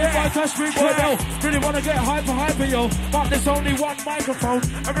 Urban Boy, Cash Street Boy, yo. Really want to get hyper, yo. But there's only one microphone.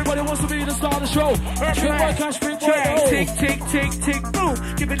 Everybody wants to be the star of the show. Urban Boy, Cash Street Boy, yo. Tick, boom.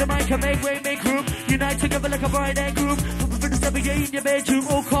 Give me the mic and make way, make room. Unite together like a bride and groom. In your bedroom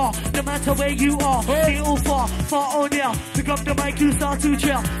or car, no matter where you are, near or far on ya. Pick up the mic, you start to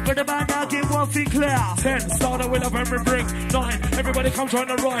chill. But the man now get one thing clear. 10, start with a memory bring. 9, everybody come join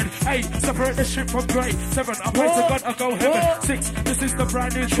the ride. 8, separate the ship from grey. 7, I pray to God I go heaven. 6, this is the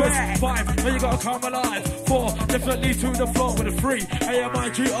brand new choice. 5, now you gotta come alive. 4, definitely to the floor with a 3.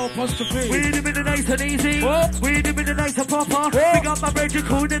 AMIGO''P. We live in the nice and easy. We live in the nice and proper. Pick up my bread, you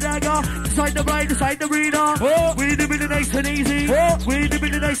call the dagger. Decide the ride, decide the reader. We live in the nice and easy. We live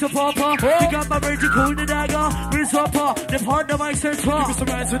in the nice and proper. Pick up my bread, you call the dagger. We're proper. They've heard the mic center. Give me some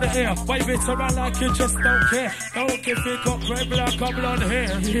hands in the air. Wave it around like you just don't care. Don't give it up, red black, I'm on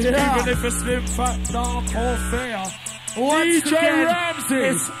here. Even if it's slim, fat, dark, or fair. DJ Ramsey.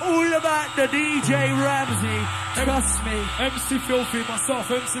 It's all about the DJ Ramsey. Trust me. MC Filthy, myself,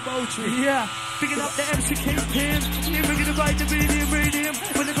 MC Mochi. Yeah. Picking up the MC Kingpin. You're bringing the right, the medium.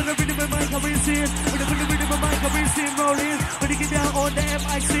 When they put the rhythm of mic, I'm in scene. When they put the rhythm of mic, I'm in scene rolling. When they get down on the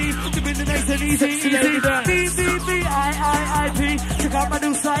MIC, to be the nice and easy. B-B-B-I-I-I-P. Check out my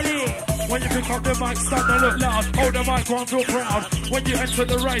new style. When you pick up the mic, stand and look loud. Hold the mic, one feel proud. When you enter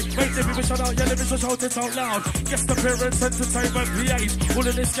the rave, make the people shout out, yeah, let me just shout it out loud. Guest appearance, entertainment, PAs. All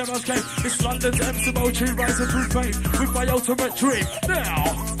of this demos game. It's London's MC Mochi rising through fame with my ultimate dream. Now,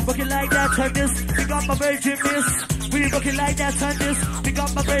 looking like that, turn this. We got my virgin miss. We looking like that, turn this. We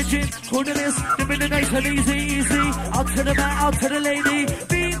got my virgin. Hold this. Give me the nice and easy. Out to the man, out to the lady.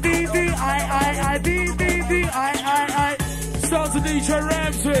 B-B-B-I-I-I. B-B-B-I-I-I. Sounds of DJ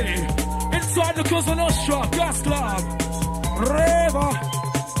Ramsey. Inside the Cosa Nostra, Gas Club. Raver.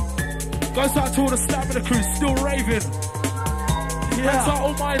 Goes out to all the stamina crew, still raving. Yeah. That's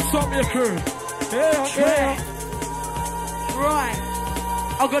all my insomnia crew. Yeah. Right.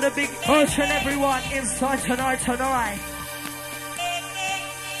 I've got a big each and everyone inside tonight.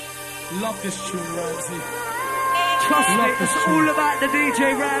 Love this tune, Ramsey. Trust me, it's all about the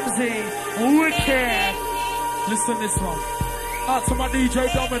DJ Ramsey. Wicked. Listen this one. Out to my DJ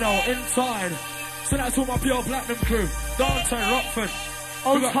Domino, inside. Send out to my pure platinum crew. Dante, Rockford.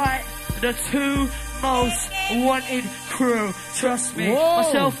 Hold tight, the 2 most wanted crew. Trust me. Whoa.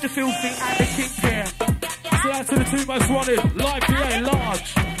 Myself, the Filthy, and the Kingpin. Send out to the 2 most wanted. Live PA,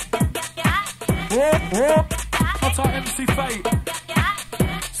 large. Whoa. Hot tight MC Fate.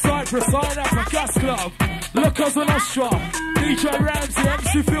 Cyprus, Iron Upper, Gas Club. Look us on Nostra, DJ Ramsey,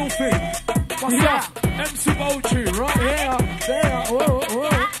 MC Filthy, myself, MC Mochi, right here, there, whoa.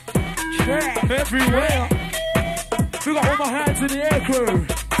 Everywhere. We got all my hands in the air crew.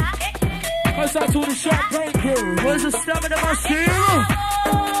 Where's that all the champagne crew? Where's the stamina machine?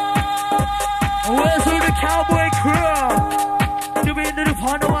 Where's all the cowboy crew? Do we into the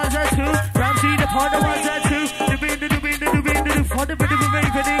partner ones and two? Ramsey the partner ones and two. Do we into the partner with the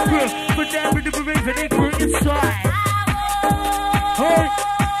raving crew? Put that with the raving crew inside. Hey,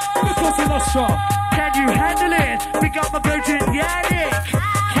 because of Nostra. Can you handle it? We got my virgin Yannick.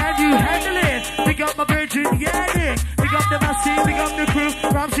 Can you handle it? We got my virgin Yannick. We got the Massey, we got the crew.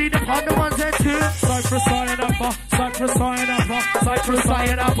 Ramsey the partner ones and two. Cypress Iron Upper, Cypress Iron Upper, Cypress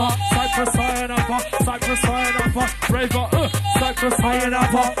Iron Upper, Cypress Iron Upper, Cypress Iron Upper, Raver, Cypress Iron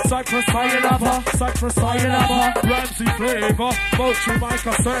Upper, Cypress Iron Upper, Cypress Iron Upper, Ramsey flavor, Mochi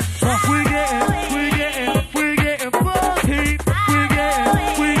Micah Center. We're getting funky. We're getting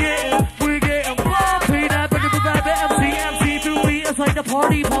funky. That bring it back to MC, do we inside the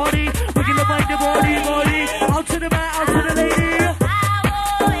party. We're gonna find the body. Out to the man, out to the lady.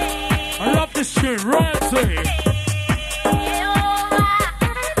 I love this tune, Ramsey.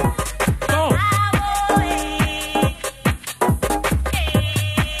 Oh.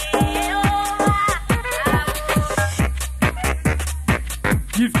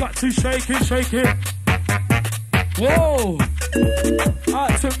 You've got to shake it. Whoa.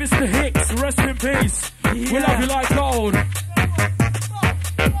 Out to Mr. Hicks, rest in peace. We love you like gold.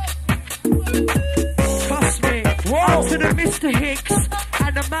 Trust me. Whoa. Out to the Mr. Hicks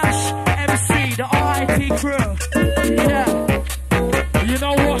and the MASH MC, the RIP crew. Yeah. You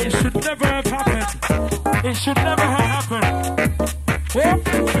know what? It should never have happened. It should never have happened. What?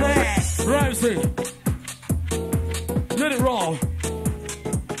 Ramsey. Let it roll.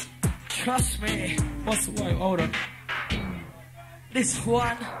 Trust me. What's the way? Hold on. This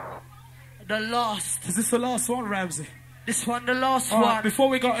one, the last. Is this the last one, Ramsey? This one, the last one. Before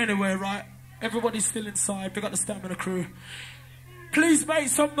we go anywhere, right? Everybody's still inside. We got the stamina crew. Please make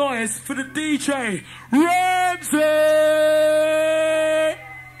some noise for the DJ, Ramsey!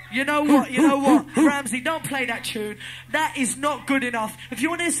 You know what? Ramsey, don't play that tune. That is not good enough. If you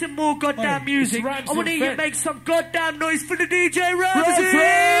want to listen more goddamn music, I want to hear you make some goddamn noise for the DJ,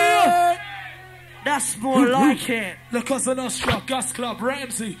 Ramsey! That's more like it. Look us on Nostra, Gas Club,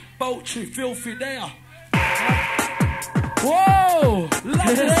 Ramsey, Poultry, Filthy there. Whoa!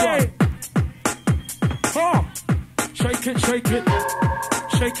 Love this one. Oh. Shake it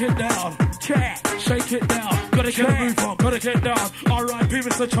down. Shake it down. Gotta get a move on, gotta get down. R.I.P.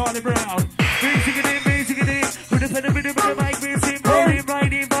 Mr. Charlie Brown. Music it in. With the pedal, with the mic, missing. Rolling,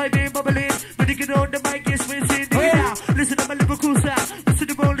 riding, vibing, bubbling. When you get on the mic, it's missing. Listen to my lyrical sound. Listen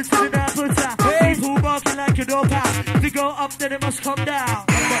to roll, listen to that put sound. People barking like a door pound. If you go up, then it must come down.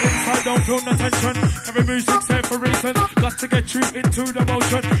 I'm not inside, don't feel no tension. Every music's here for reason. Got to get you into the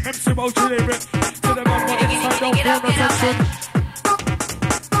motion. MC Mochi lyric. To the man, but inside, don't feel no tension.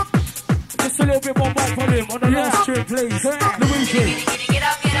 Just a little bit more volume on the last tune, please. Luigi.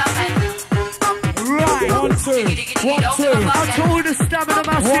 Right. One, two. I'll call the stamina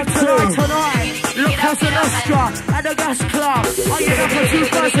massive tonight. Look us at Nostra at the Gas Club. I get up for 2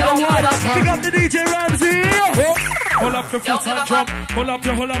 guys in the water. Pick up the DJ Ramsey. Hold up your foot and jump. Hold up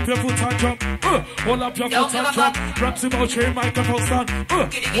your foot and jump. Hold up your foot and jump. Ramsey Mochi microphone stand.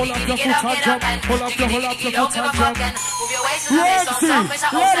 Hold up your foot and jump. Hold up your foot and jump. Ramsey,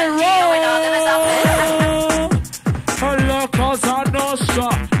 let it roll. La Cosa Nostra,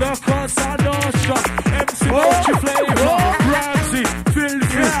 La Cosa Nostra, MC Mochi flavor, Ramsey,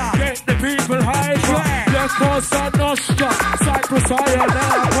 Filthy, get the people hyper, La Cosa Nostra, Cypress Iron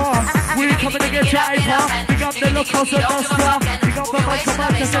Upper, we coming to get you hyper, we got the La Cosa Nostra, we got the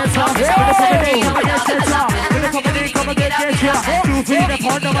Micromatica Center, with the company come and get you, 2 feet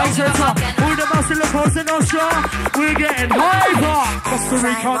upon the mic center, with the master La Cosa Nostra, we're getting hyper, Costa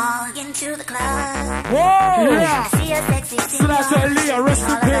Rica. Whoa! Yeah. Slaughter Aaliyah, rest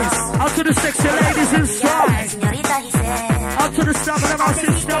in peace. Out to the sexy ladies inside. Out to the stamina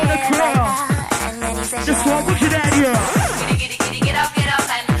massive down the crowd. Just one looking at you. Get up and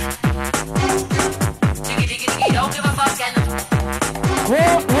don't give a fuck and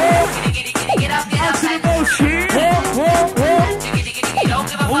whoa. Out to the motion. Whoa.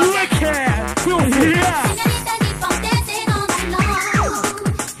 Wicked. Yeah.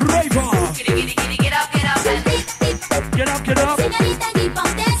 Get up.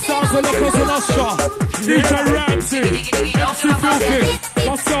 Sounds like Cosa Nostra. DJ Ramsey, MC Filthy,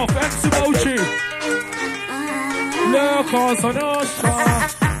 myself, MC Mochi. La Cosa Nostra.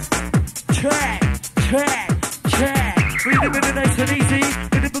 Check.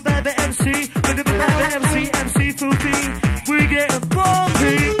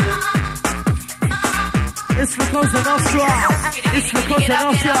 Nostra. It's the Cosa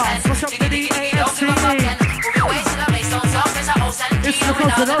Nostra. What's up to the AFC? It's the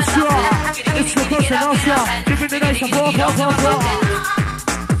Cosa Nostra. It's the Cosa Nostra. Give me the nation.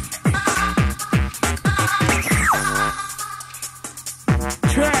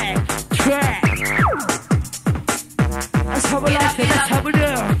 Track. That's how we like it. That's how we do.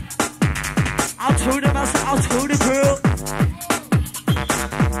 I'll tune them. I'll tune the crew.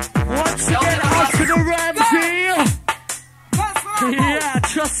 Once again, out to the Ramsey. Yeah,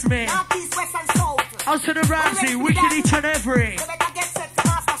 trust me. Out to the Ramsey, wicked each and every.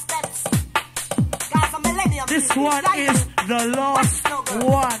 This one is the last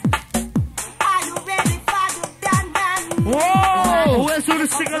one. Whoa! Where's all the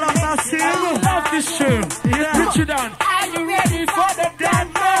sing-along now, too? I love this tune. Yeah. Put you down. Are you ready for the Dan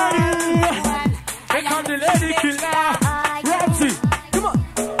Man? Here come the lady killer. Ramsey. Come on.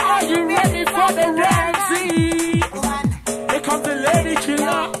 Are you ready for the Ramsey? Here comes the lady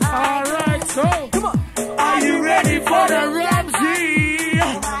killer. Alright, so. Come on. Are you ready for the Ramsey?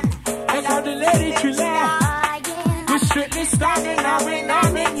 Here comes the lady killer. We're strictly standing now, in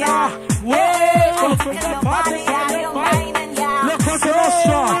ya. Whoa! From the party, look what's the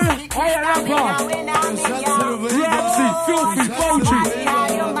Nostra. Ramsey, filthy, bulgy.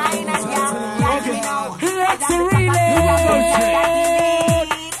 That's the reload.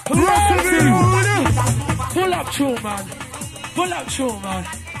 Pull up, chill, man. Pull up, chill, man.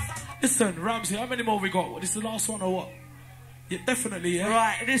 Listen, Ramsey, how many more we got? This is the last one or what? Yeah, definitely, yeah.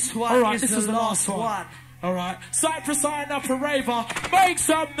 Right, this one is the last one. Alright, side for side, up for raver. Make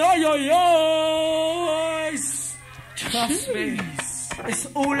some noise. Trust me. It's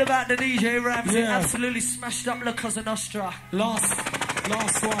all about the DJ Ramsey. Yeah. Absolutely smashed up La Cosa Nostra. Last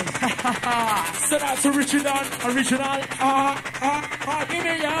one. Send out to Richard Dunn. Original. Give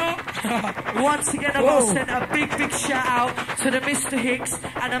me ya. Once again, I want to send a big shout out to the Mr. Hicks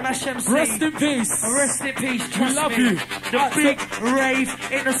and the Mash MC. Rest in peace. Rest in peace. Trust me. Love you. The big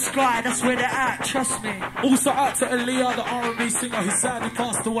rave in the sky. That's where they're at. Trust me. Also out to Aaliyah, the R&B singer who sadly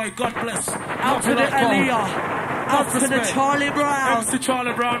passed away. God bless. Out to the Aaliyah. Out to the Charlie Brown. MC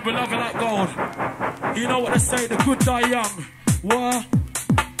Charlie Brown, we love you like gold. You know what they say, the good die young. What?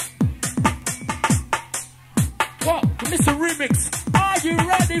 Mr. Remix, are you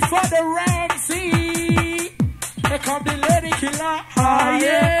ready for the Ramsey? Here come the lady killer. Ah,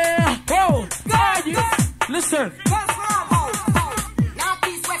 yeah. Go. Are you? Listen.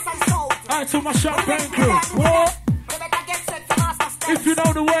 I took my champagne crew. What? If you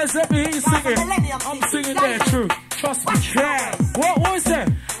know the words, let me hear you sing it. I'm singing there, true. Trust me. Yeah. What was that?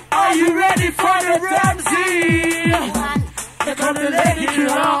 Are you ready for the Ramsey? Here come the lady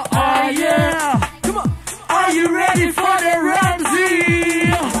killer. Oh yeah. Come on. Are you ready for the Ramsey?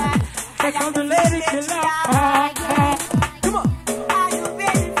 Here come the lady killer. Come on. Are you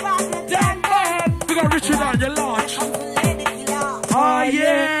ready for the Dan Man? We got Richard on your launch. Oh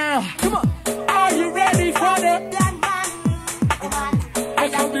yeah. Come on. Are you ready for the Dan Man? Here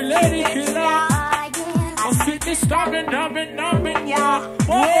come the lady killer. I'll sit me stopping, numbing, yeah.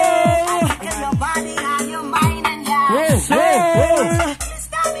 Whoa. Whoa.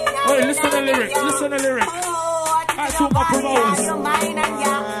 Hey, listen to the lyric. I told my promoters. I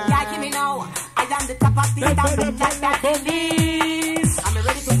am the top of the police. I'm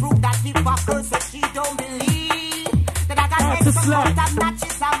ready to prove that hip-hop girl said she don't believe that I got legs from that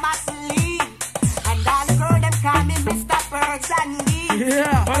matches on my sleeve. And all the girl them call me Mr. Birds and me.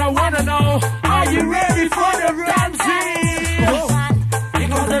 Yeah, but I wanna know, are you ready for the Ramsey?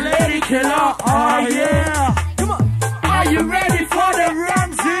 Because the lady killer, oh yeah. Come on. Are you ready for the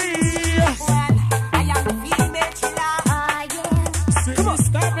Ramsey? I am the female killer. Come on,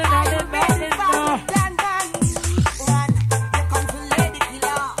 stop it, I'm in now. Here comes the lady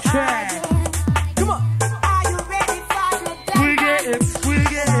killer. Come on. Are you ready for the dance? We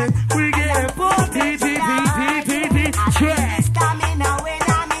get it. Track. Stamina when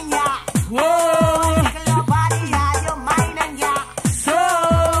I'm in ya. Whoa. Your body, your mind and ya.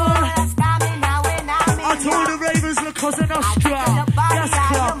 Soul. Stamina when I'm in ya. I told the Ravens, La Cosa Nostra. Yes,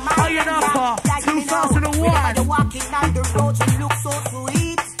 club. Iron Upper. 2001. You're walking down the road, you look so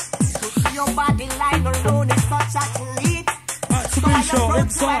sweet. To see your body line alone is such a treat. To be sure,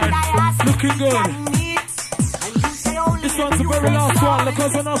 inside. Looking good. This one's the very last one, La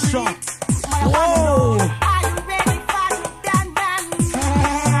Cosa Nostra. Whoa. Are you ready for the Dan Man?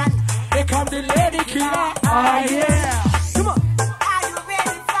 Here come the lady killer. Oh yeah. Come on. Are you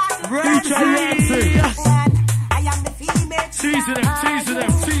ready for the Ramsey? I am the female. Teasing them.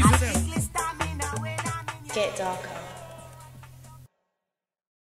 GetDarker.